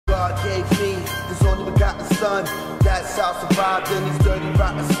God gave me His only begotten Son. That's how I survived in these dirty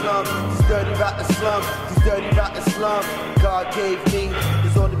rotten slums. These dirty rotten slums. These dirty rotten slums. God gave me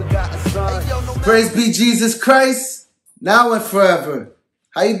His only begotten Son. Praise be Jesus Christ, now and forever.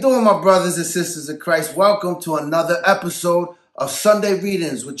 How you doing, my brothers and sisters in Christ? Welcome to another episode of Sunday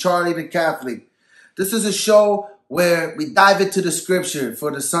Readings with Charlie the Catholic. This is a show where we dive into the scripture for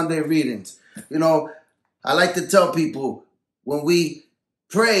the Sunday readings. You know, I like to tell people when we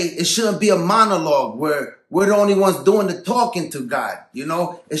pray, it shouldn't be a monologue where we're the only ones doing the talking to God. You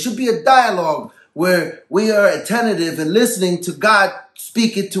know, it should be a dialogue where we are attentive and listening to God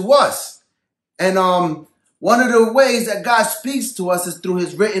speaking to us. And one of the ways that God speaks to us is through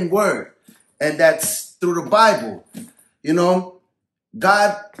His written word, and that's through the Bible. You know,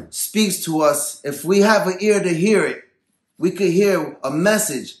 God speaks to us. If we have an ear to hear it, we could hear a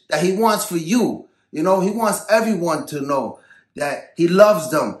message that He wants for you. You know, He wants everyone to know that He loves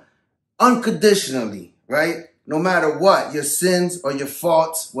them unconditionally, right? No matter what, your sins or your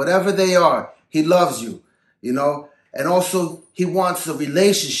faults, whatever they are, He loves you, you know? And also, He wants a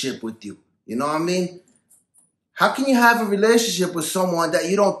relationship with you. You know what I mean? How can you have a relationship with someone that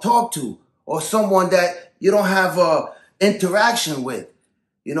you don't talk to, or someone that you don't have a interaction with?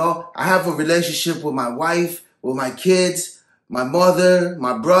 You know, I have a relationship with my wife, with my kids, my mother,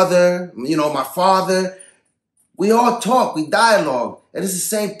 my brother, you know, my father. We all talk, we dialogue. And it's the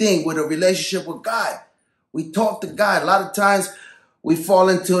same thing with a relationship with God. We talk to God. A lot of times we fall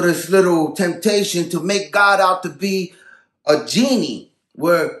into this little temptation to make God out to be a genie,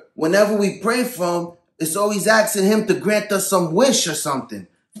 where whenever we pray for Him, it's always asking Him to grant us some wish or something,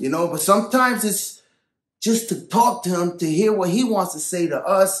 you know. But sometimes it's just to talk to Him, to hear what He wants to say to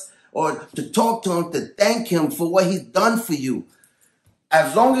us, or to talk to Him, to thank Him for what He's done for you.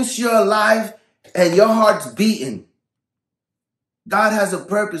 As long as you're alive and your heart's beating, God has a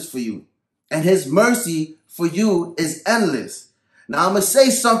purpose for you, and His mercy for you is endless. Now, I'm going to say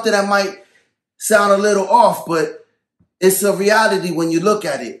something that might sound a little off, but it's a reality when you look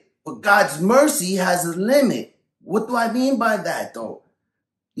at it. But God's mercy has a limit. What do I mean by that, though?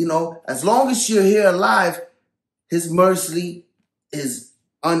 You know, as long as you're here alive, His mercy is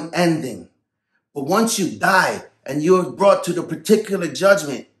unending. But once you die and you're brought to the particular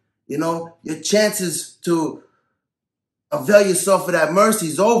judgment, you know, your chances to avail yourself of that mercy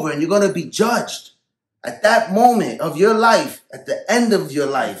is over, and you're going to be judged. At that moment of your life, at the end of your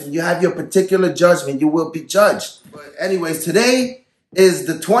life, and you have your particular judgment, you will be judged. But anyways, today is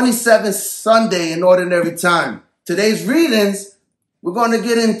the 27th Sunday in Ordinary Time. Today's readings, we're going to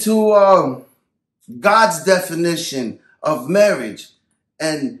get into God's definition of marriage.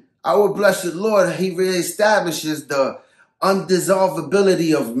 And our blessed Lord, He reestablishes the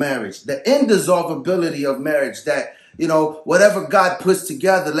undissolvability of marriage, the indissolubility of marriage, that, you know, whatever God puts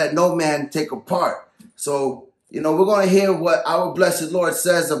together, let no man take apart. So, you know, we're going to hear what our blessed Lord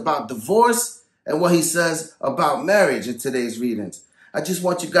says about divorce and what He says about marriage in today's readings. I just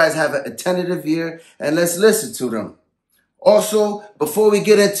want you guys to have an attentive ear, and let's listen to them. Also, before we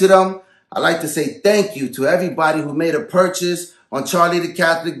get into them, I'd like to say thank you to everybody who made a purchase on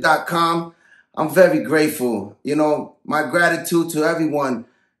charliethecatholic.com. I'm very grateful. You know, my gratitude to everyone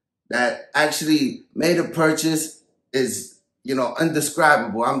that actually made a purchase is, you know,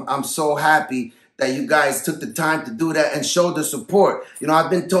 indescribable. I'm so happy that you guys took the time to do that and show the support. You know, I've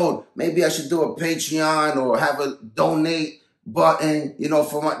been told maybe I should do a Patreon or have a donate button, you know,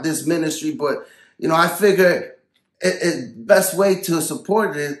 for this ministry. But, you know, I figure best way to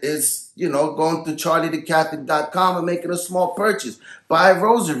support it is, you know, going to charliethecatholic.com and making a small purchase. Buy a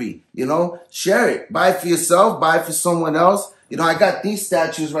rosary, you know, share it. Buy it for yourself, buy it for someone else. You know, I got these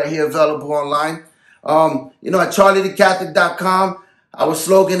statues right here available online. You know, at charliethecatholic.com, our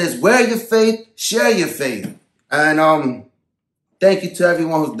slogan is wear your faith, share your faith. And thank you to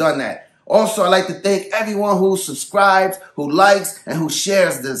everyone who's done that. Also, I'd like to thank everyone who subscribes, who likes, and who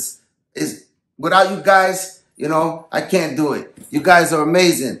shares this. Without you guys, you know, I can't do it. You guys are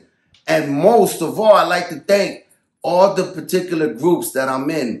amazing. And most of all, I'd like to thank all the particular groups that I'm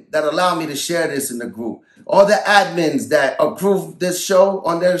in that allow me to share this in the group. All the admins that approve this show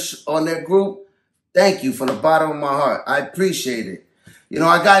on their group, thank you from the bottom of my heart. I appreciate it. You know,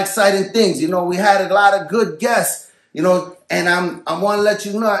 I got exciting things. You know, we had a lot of good guests, you know, and I want to let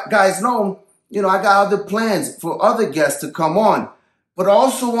you guys know, you know, I got other plans for other guests to come on. But I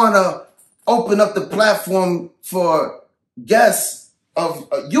also want to open up the platform for guests of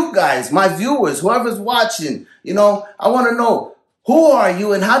you guys, my viewers, whoever's watching. You know, I want to know, who are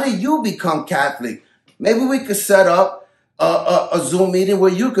you and how did you become Catholic? Maybe we could set up a Zoom meeting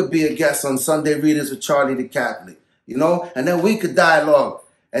where you could be a guest on Sunday Readings with Charlie the Catholic, you know, and then we could dialogue.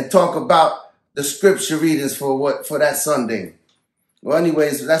 and talk about the scripture readings for that Sunday. Well,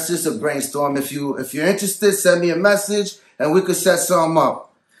 anyways, that's just a brainstorm. If you're interested, send me a message and we could set something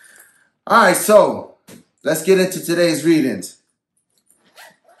up. All right, so let's get into today's readings.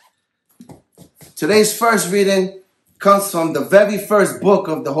 Today's first reading comes from the very first book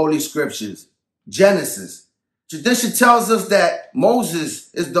of the Holy Scriptures, Genesis. Tradition tells us that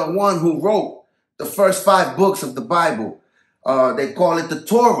Moses is the one who wrote the first 5 books of the Bible. They call it the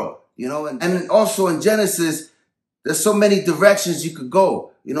Torah, and also in Genesis, there's so many directions you could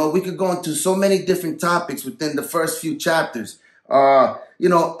go. We could go into so many different topics within the first few chapters.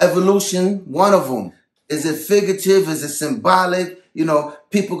 Evolution, one of them. Is it figurative? Is it symbolic?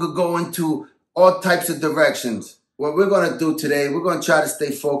 People could go into all types of directions. What we're going to do today, we're going to try to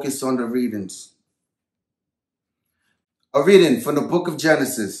stay focused on the readings. A reading from the book of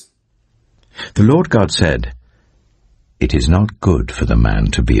Genesis. The Lord God said, "It is not good for the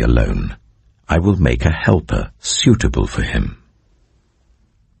man to be alone. I will make a helper suitable for him."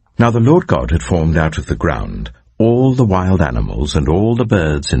 Now the Lord God had formed out of the ground all the wild animals and all the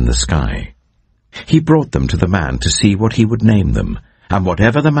birds in the sky. He brought them to the man to see what he would name them, and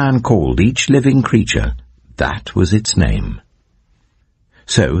whatever the man called each living creature, that was its name.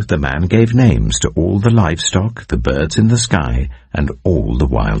 So the man gave names to all the livestock, the birds in the sky, and all the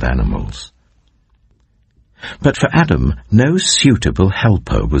wild animals. But for Adam no suitable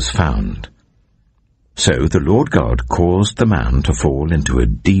helper was found. So the Lord God caused the man to fall into a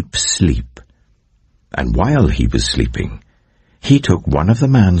deep sleep. And while he was sleeping, he took one of the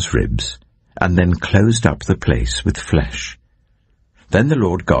man's ribs, and then closed up the place with flesh. Then the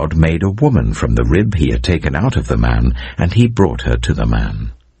Lord God made a woman from the rib he had taken out of the man, and he brought her to the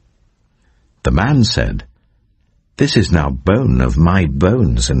man. The man said, "This is now bone of my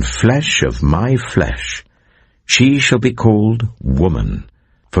bones and flesh of my flesh. She shall be called woman,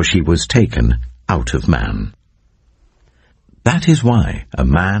 for she was taken out of man." That is why a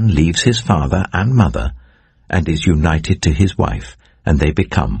man leaves his father and mother and is united to his wife, and they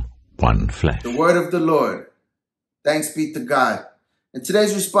become one flesh. The word of the Lord. Thanks be to God. In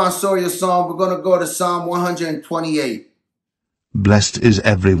today's responsorial psalm, we're going to go to Psalm 128. Blessed is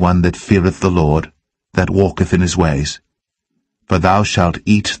every one that feareth the Lord, that walketh in his ways. For thou shalt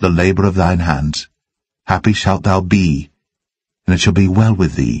eat the labour of thine hands. Happy shalt thou be, and it shall be well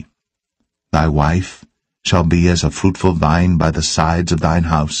with thee. Thy wife shall be as a fruitful vine by the sides of thine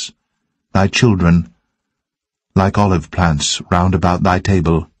house. Thy children, like olive plants round about thy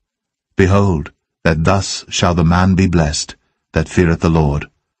table. Behold, that thus shall the man be blessed, that feareth the Lord.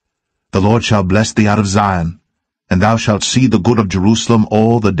 The Lord shall bless thee out of Zion, and thou shalt see the good of Jerusalem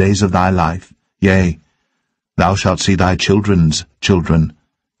all the days of thy life. Yea, thou shalt see thy children's children,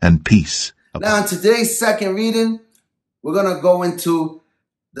 and peace. Now, in today's second reading, we're going to go into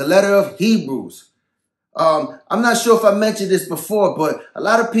the letter of Hebrews. I'm not sure if I mentioned this before, but a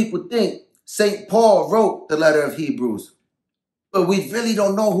lot of people think St. Paul wrote the letter of Hebrews. But we really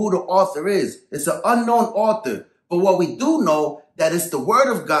don't know who the author is. It's an unknown author. But what we do know, that it's the word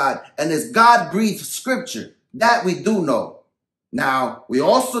of God and it's God-breathed scripture. That we do know. Now, we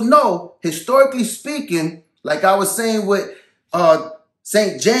also know, historically speaking, like I was saying with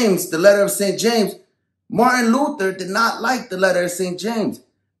St. James, the letter of St. James, Martin Luther did not like the letter of St. James.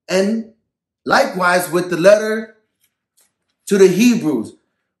 And likewise with the letter to the Hebrews,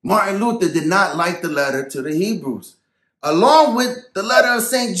 Martin Luther did not like the letter to the Hebrews. Along with the letter of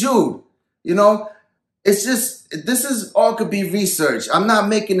St. Jude, it's just, this is all could be research. I'm not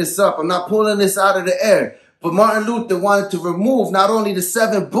making this up. I'm not pulling this out of the air. But Martin Luther wanted to remove not only the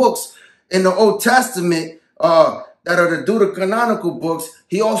 7 books in the Old Testament that are the deuterocanonical books,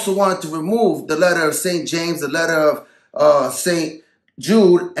 he also wanted to remove the letter of St. James, the letter of St.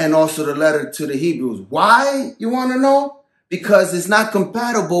 Jude, and also the letter to the Hebrews. Why, you want to know? Because it's not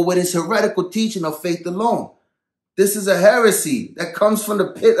compatible with his heretical teaching of faith alone. This is a heresy that comes from the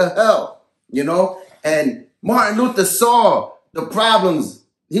pit of hell, And Martin Luther saw the problems.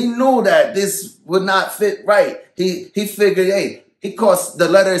 He knew that this would not fit right. He figured, hey, he called the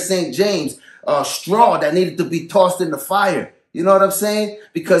letter of St. James a straw that needed to be tossed in the fire. You know what I'm saying?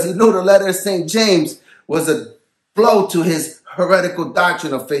 Because he knew the letter of St. James was a blow to his heretical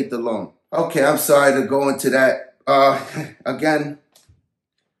doctrine of faith alone. Okay, I'm sorry to go into that. Again,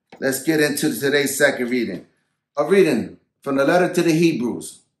 let's get into today's second reading. A reading from the letter to the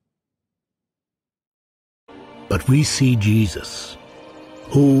Hebrews. But we see Jesus,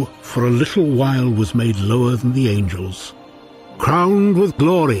 who for a little while was made lower than the angels, crowned with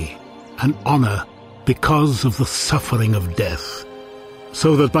glory and honor because of the suffering of death,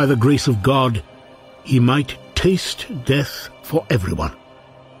 so that by the grace of God he might taste death for everyone.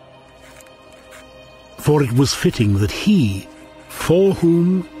 For it was fitting that he, for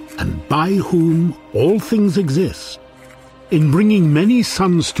whom and by whom all things exist, in bringing many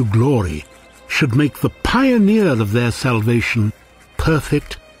sons to glory, should make the pioneer of their salvation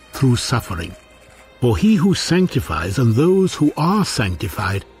perfect through suffering. For he who sanctifies and those who are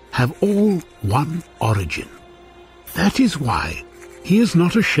sanctified have all one origin. That is why he is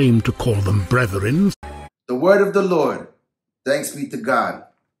not ashamed to call them brethren. The word of the Lord. Thanks be to God.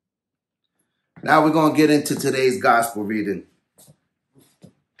 Now we're going to get into today's gospel reading.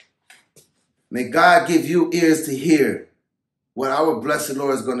 May God give you ears to hear what our blessed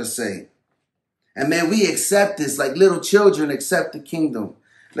Lord is going to say. And may we accept this like little children accept the kingdom.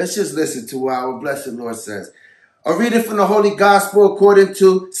 Let's just listen to what our blessed Lord says. A reading from the Holy Gospel according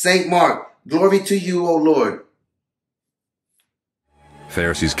to St. Mark. Glory to you, O Lord.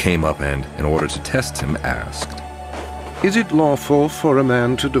 Pharisees came up and, in order to test him, asked, Is it lawful for a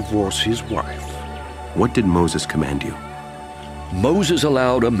man to divorce his wife? What did Moses command you? Moses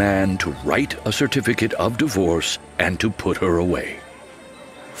allowed a man to write a certificate of divorce and to put her away.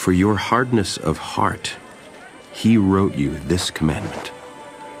 For your hardness of heart, he wrote you this commandment.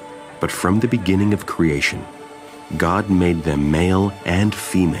 But from the beginning of creation, God made them male and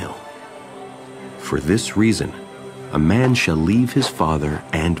female. For this reason, a man shall leave his father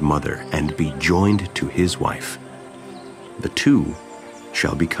and mother and be joined to his wife. The two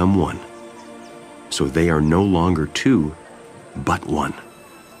shall become one. So they are no longer two, but one.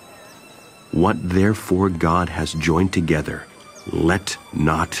 What therefore God has joined together, let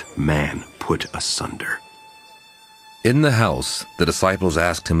not man put asunder. In the house, the disciples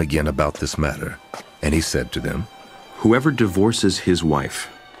asked him again about this matter, and he said to them, Whoever divorces his wife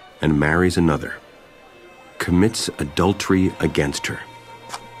and marries another commits adultery against her.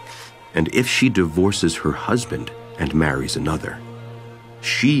 And if she divorces her husband and marries another,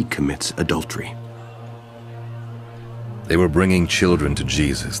 she commits adultery. They were bringing children to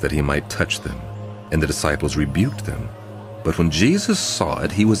Jesus that he might touch them, and the disciples rebuked them. But when Jesus saw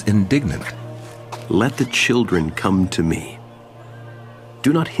it, he was indignant. Let the children come to me.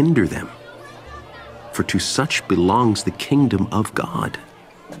 Do not hinder them, for to such belongs the kingdom of God.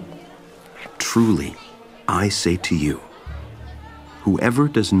 Truly, I say to you, whoever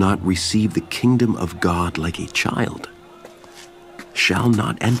does not receive the kingdom of God like a child shall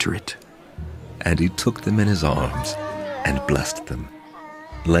not enter it. And he took them in his arms and blessed them,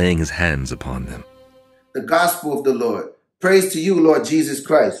 laying his hands upon them. The gospel of the Lord. Praise to you, Lord Jesus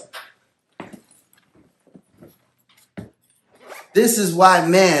Christ. This is why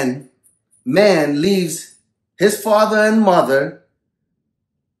man leaves his father and mother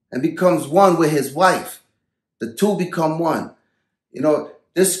and becomes one with his wife. The two become one. You know,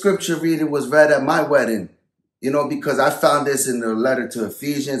 this scripture reading was read at my wedding, you know, because I found this in the letter to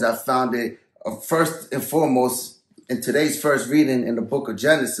Ephesians. I found it first and foremost in today's first reading in the book of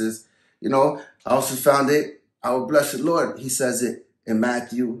Genesis. You know, I also found it, our blessed Lord, he says it in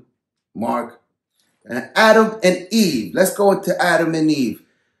Matthew, Mark, and Adam and Eve. Let's go into Adam and Eve.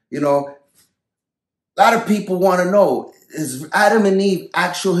 You know, a lot of people want to know, is Adam and Eve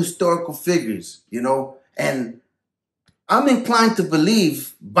actual historical figures, you know? And I'm inclined to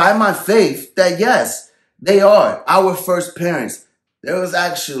believe by my faith that yes, they are our first parents. There is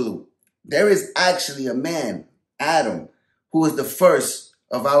actually a man, Adam, who was the first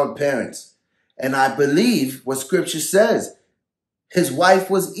of our parents. And I believe what scripture says, his wife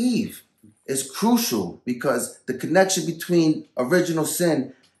was Eve. Is crucial because the connection between original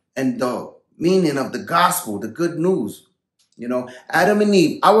sin and the meaning of the gospel, the good news. You know, Adam and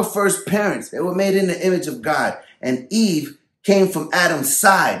Eve, our first parents, they were made in the image of God. And Eve came from Adam's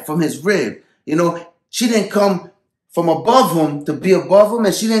side, from his rib. You know, she didn't come from above him to be above him,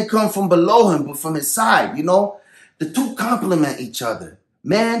 and she didn't come from below him, but from his side, you know. The two complement each other,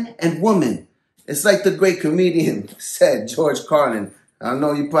 man and woman. It's like the great comedian said, George Carlin. I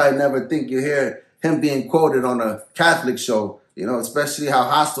know you probably never think you hear him being quoted on a Catholic show, you know, especially how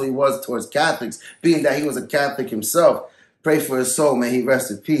hostile he was towards Catholics, being that he was a Catholic himself. Pray for his soul, may he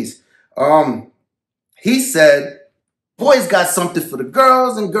rest in peace. He said, boys got something for the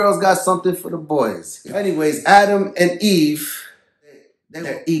girls and girls got something for the boys. Anyways, Adam and Eve,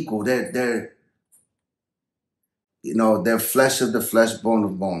 they're equal. They're flesh of the flesh, bone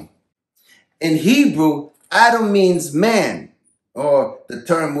of bone. In Hebrew, Adam means man. Or the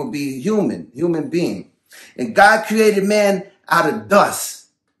term would be human being. And God created man out of dust.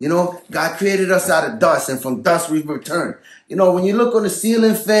 You know, God created us out of dust, and from dust we return. You know, when you look on the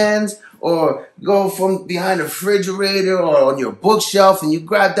ceiling fans or go from behind a refrigerator or on your bookshelf and you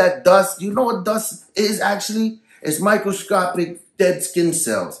grab that dust, you know what dust is actually? It's microscopic dead skin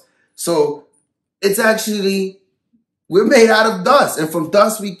cells. So it's actually, we're made out of dust, and from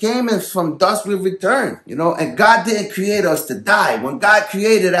dust we came, and from dust we return, you know. And God didn't create us to die. When God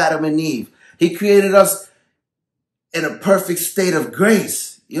created Adam and Eve, he created us in a perfect state of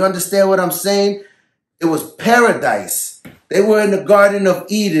grace. You understand what I'm saying? It was paradise. They were in the Garden of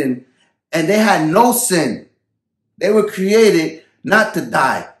Eden, and they had no sin. They were created not to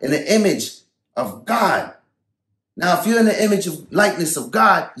die, in the image of God. Now, if you're in the image of likeness of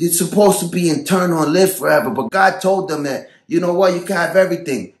God, you're supposed to be eternal and live forever. But God told them that, you know what, you can have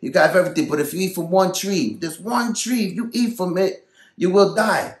everything. You can have everything. But if you eat from one tree, there's one tree, if you eat from it, you will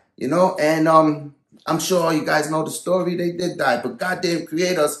die. You know, and I'm sure all you guys know the story. They did die. But God didn't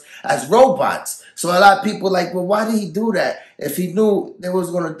create us as robots. So a lot of people are like, well, why did he do that? If he knew they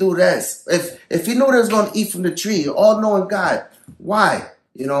was going to do this. If he knew they was going to eat from the tree, all-knowing God, why?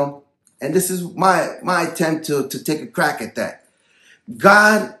 You know? And this is my attempt to take a crack at that.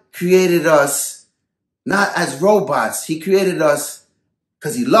 God created us not as robots. He created us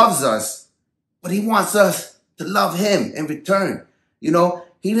because he loves us, but he wants us to love him in return. You know,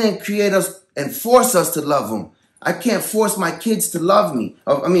 he didn't create us and force us to love him. I can't force my kids to love me.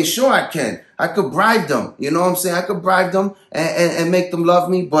 I mean, sure I can. I could bribe them. You know what I'm saying? I could bribe them and make them love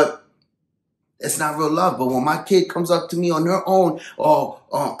me, but it's not real love. But when my kid comes up to me on their own,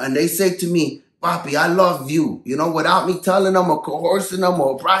 and they say to me, Papi, I love you, you know, without me telling them or coercing them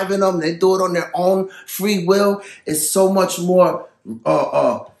or bribing them, they do it on their own free will. It's so much more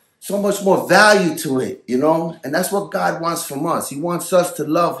value to it, you know. And that's what God wants from us. He wants us to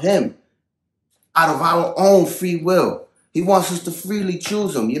love him out of our own free will. He wants us to freely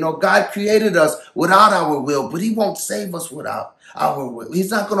choose him. You know, God created us without our will, but he won't save us without our will.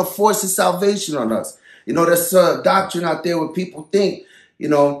 He's not going to force his salvation on us. You know, there's a doctrine out there where people think, you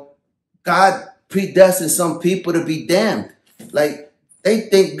know, God predestined some people to be damned. Like, they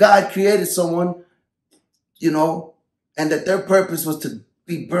think God created someone, you know, and that their purpose was to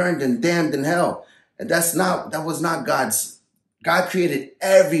be burned and damned in hell. And that was not God's. God created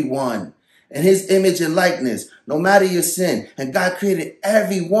everyone in his image and likeness, no matter your sin. And God created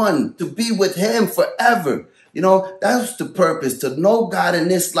everyone to be with him forever. You know, that's the purpose, to know God in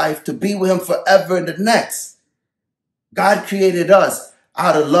this life, to be with him forever in the next. God created us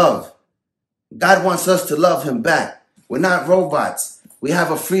out of love. God wants us to love him back. We're not robots. We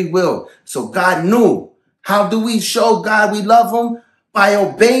have a free will. So God knew. How do we show God we love him? By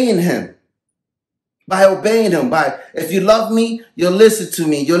obeying him. By obeying him. If you love me, you'll listen to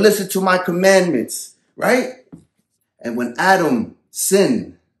me. You'll listen to my commandments. Right? And when Adam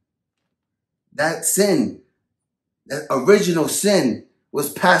sinned, that original sin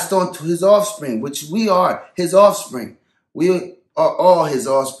was passed on to his offspring, which we are his offspring. We are all his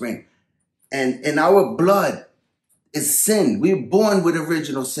offspring. And in our blood is sin. We're born with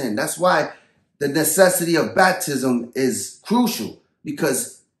original sin. That's why the necessity of baptism is crucial,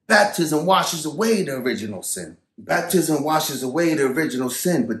 because baptism washes away the original sin. Baptism washes away the original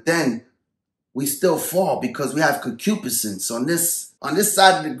sin, but then we still fall because we have concupiscence. On this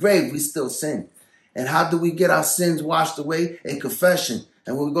side of the grave, we still sin. And how do we get our sins washed away? In confession.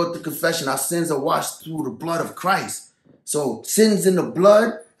 And when we go to confession, our sins are washed through the blood of Christ. So sin's in the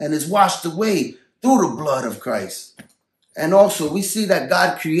blood and is washed away through the blood of Christ. And also we see that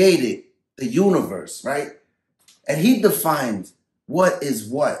God created the universe, right? And he defines what is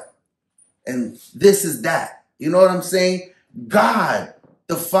what. And this is that. You know what I'm saying? God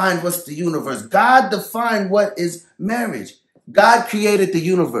defined what's the universe. God defined what is marriage. God created the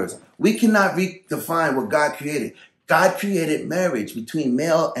universe. We cannot redefine what God created. God created marriage between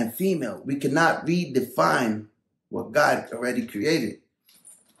male and female. We cannot redefine what God already created.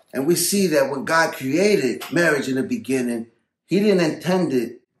 And we see that when God created marriage in the beginning, he didn't intend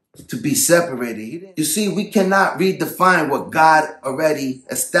it to be separated. You see, we cannot redefine what God already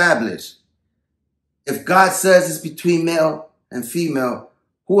established. If God says it's between male and female,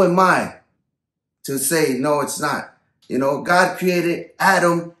 who am I to say, no, it's not? You know, God created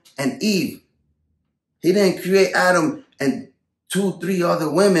Adam and Eve. He didn't create Adam and 2, 3 other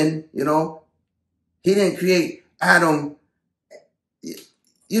women, you know. He didn't create Adam.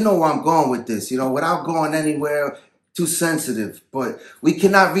 You know where I'm going with this, you know, without going anywhere too sensitive. But we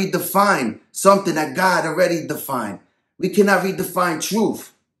cannot redefine something that God already defined. We cannot redefine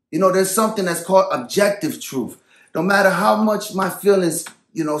truth. You know, there's something that's called objective truth. No matter how much my feelings,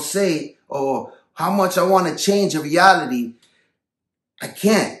 you know, say, or how much I want to change a reality, I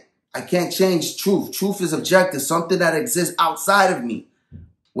can't. I can't change truth. Truth is objective, something that exists outside of me,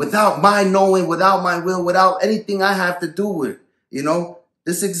 without my knowing, without my will, without anything I have to do with it. You know,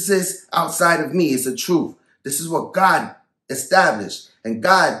 this exists outside of me. It's a truth. This is what God established. And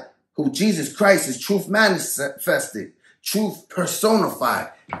God, who Jesus Christ is truth manifested, truth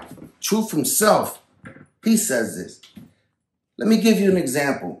personified, truth himself. He says this. Let me give you an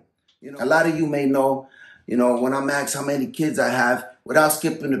example. A lot of you may know, when I'm asked how many kids I have, without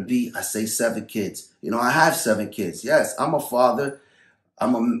skipping a beat, I say 7 kids. I have 7 kids. Yes, I'm a father.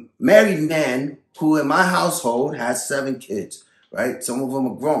 I'm a married man who in my household has 7 kids, right? Some of them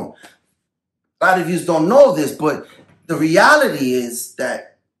are grown. A lot of you don't know this, but the reality is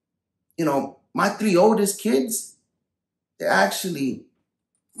that, my 3 oldest kids, they're actually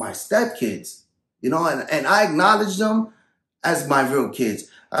my stepkids, and I acknowledge them as my real kids.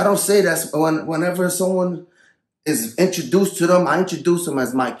 I don't say that whenever someone is introduced to them, I introduce them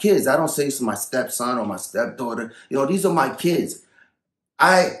as my kids. I don't say it's my stepson or my stepdaughter. These are my kids.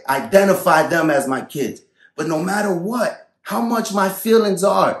 I identify them as my kids. But no matter what, how much my feelings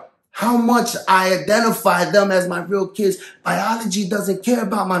are, how much I identify them as my real kids, biology doesn't care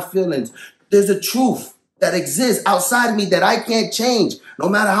about my feelings. There's a truth that exists outside of me that I can't change, no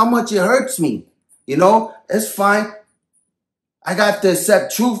matter how much it hurts me. It's fine. I got to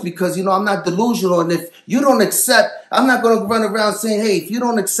accept truth because, I'm not delusional. And if you don't accept, I'm not going to run around saying, hey, if you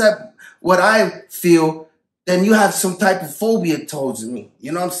don't accept what I feel, then you have some type of phobia towards me.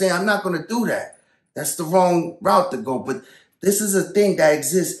 You know what I'm saying? I'm not going to do that. That's the wrong route to go. But this is a thing that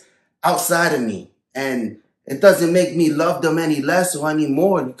exists outside of me. And it doesn't make me love them any less or any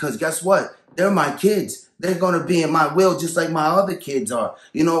more because guess what? They're my kids. They're going to be in my will just like my other kids are.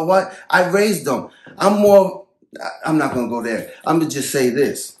 You know what? I raised them. I'm not going to go there. I'm going to just say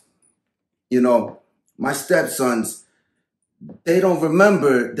this. My stepsons, they don't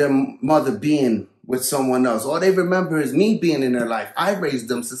remember their mother being with someone else. All they remember is me being in their life. I raised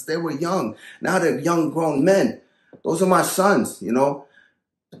them since they were young. Now they're young grown men. Those are my sons,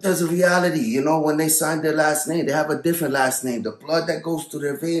 But there's a reality, when they sign their last name, they have a different last name. The blood that goes through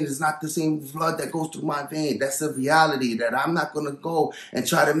their vein is not the same blood that goes through my vein. That's a reality that I'm not going to go and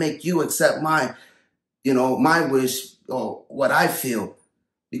try to make you accept my wish or what I feel.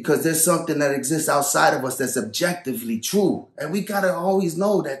 Because there's something that exists outside of us that's objectively true. And we got to always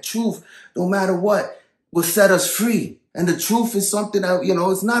know that truth, no matter what, will set us free. And the truth is something that,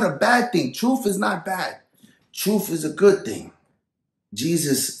 it's not a bad thing. Truth is not bad. Truth is a good thing.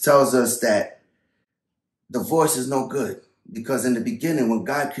 Jesus tells us that divorce is no good. Because in the beginning, when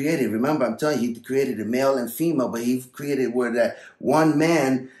God created, remember, I'm telling you, he created a male and female, but he created where that one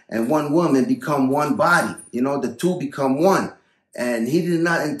man and one woman become one body. The two become one. And he did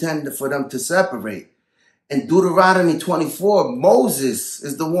not intend for them to separate. In Deuteronomy 24, Moses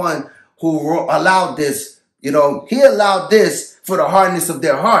is the one who allowed this. He allowed this for the hardness of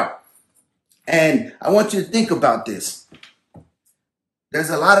their heart. And I want you to think about this. There's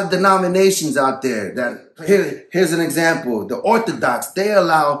a lot of denominations out there that, here's an example. The Orthodox, they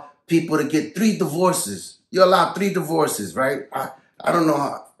allow people to get 3 divorces. You allow 3 divorces, right? I don't know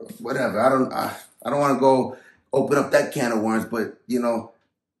how, whatever. I don't want to go open up that can of worms, but,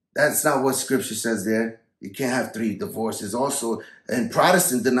 that's not what scripture says there. You can't have 3 divorces. Also, in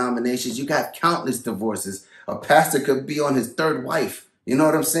Protestant denominations, you got countless divorces. A pastor could be on his 3rd wife. You know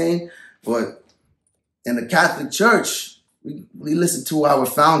what I'm saying? But in the Catholic Church, we listen to our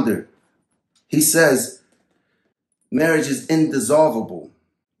founder. He says marriage is indissoluble.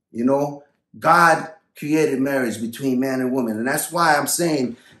 God created marriage between man and woman. And that's why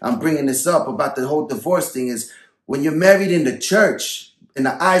I'm bringing this up about the whole divorce thing is when you're married in the church, in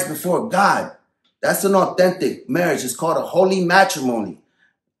the eyes before God, that's an authentic marriage. It's called a holy matrimony.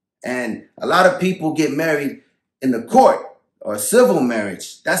 And a lot of people get married in the court or civil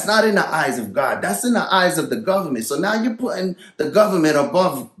marriage. That's not in the eyes of God. That's in the eyes of the government. So now you're putting the government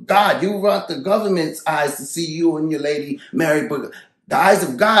above God. You want the government's eyes to see you and your lady married, but the eyes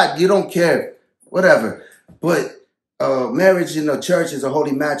of God, you don't care. Whatever. But marriage in the church is a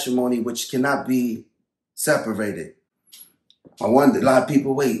holy matrimony which cannot be separated. I wonder, a lot of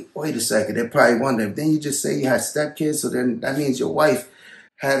people, wait a second. They're probably wondering, then you just say you had stepkids, so then that means your wife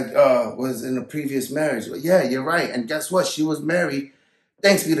was in a previous marriage. Well, yeah, you're right. And guess what? She was married,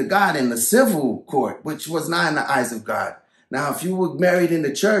 thanks be to God, in the civil court, which was not in the eyes of God. Now, if you were married in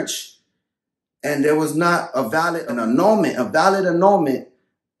the church and there was not a valid annulment,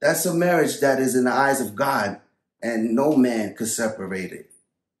 that's a marriage that is in the eyes of God and no man could separate it.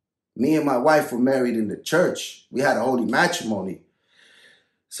 Me and my wife were married in the church. We had a holy matrimony.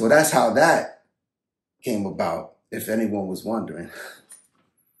 So that's how that came about, if anyone was wondering.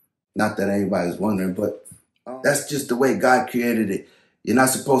 Not that anybody's wondering, but that's just the way God created it. You're not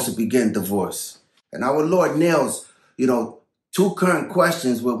supposed to be getting divorced. And our Lord nails, 2 current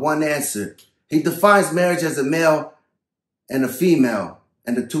questions with one answer. He defines marriage as a male and a female.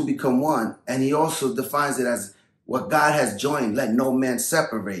 and the two become one. And he also defines it as what God has joined, let no man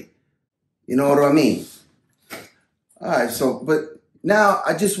separate. You know what I mean? All right, so, but now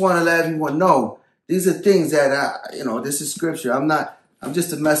I just want to let everyone know, these are things that, this is scripture. I'm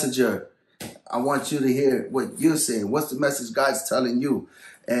just a messenger. I want you to hear what you're saying. What's the message God's telling you?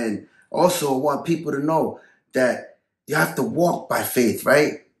 And also I want people to know that you have to walk by faith,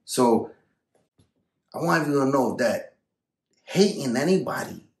 right? So I want you to know that hating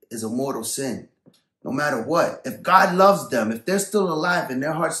anybody is a mortal sin, no matter what. If God loves them, if they're still alive and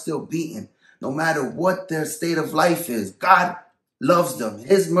their heart's still beating, no matter what their state of life is, God loves them.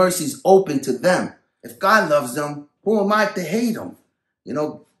 His mercy's open to them. If God loves them, who am I to hate them?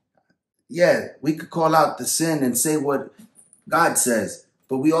 Yeah, we could call out the sin and say what God says,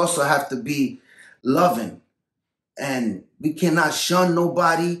 but we also have to be loving. And we cannot shun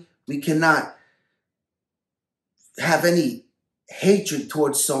nobody. We cannot have any hatred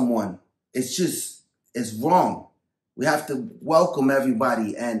towards someone. It's wrong. We have to welcome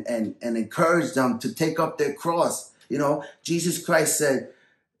everybody and encourage them to take up their cross. Jesus Christ said,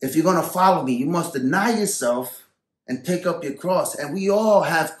 if you're going to follow me, you must deny yourself and take up your cross. And we all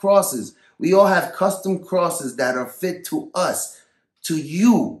have crosses. We all have custom crosses that are fit to us, to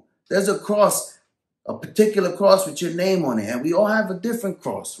you. There's a cross, a particular cross with your name on it. And we all have a different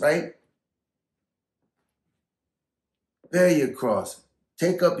cross, right? Bear your cross.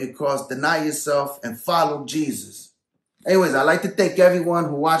 Take up your cross, deny yourself, and follow Jesus. Anyways, I'd like to thank everyone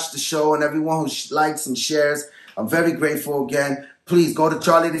who watched the show and everyone who likes and shares. I'm very grateful again. Please go to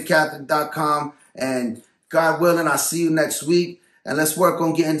charliethecatholic.com, and God willing, I'll see you next week. And let's work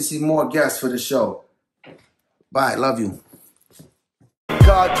on getting to see more guests for the show. Bye. Love you.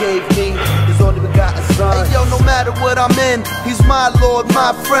 God gave me his only begotten son. Hey, yo, no matter what I'm in, he's my Lord,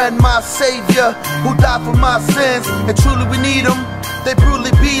 my friend, my Savior, who died for my sins. And truly we need him. They brutally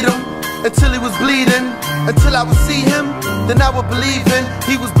beat him until he was bleeding. Until I would see him, then I would believe in.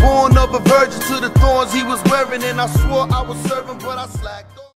 He was born of a virgin, to the thorns he was wearing, and I swore I would serve him, but I slacked off.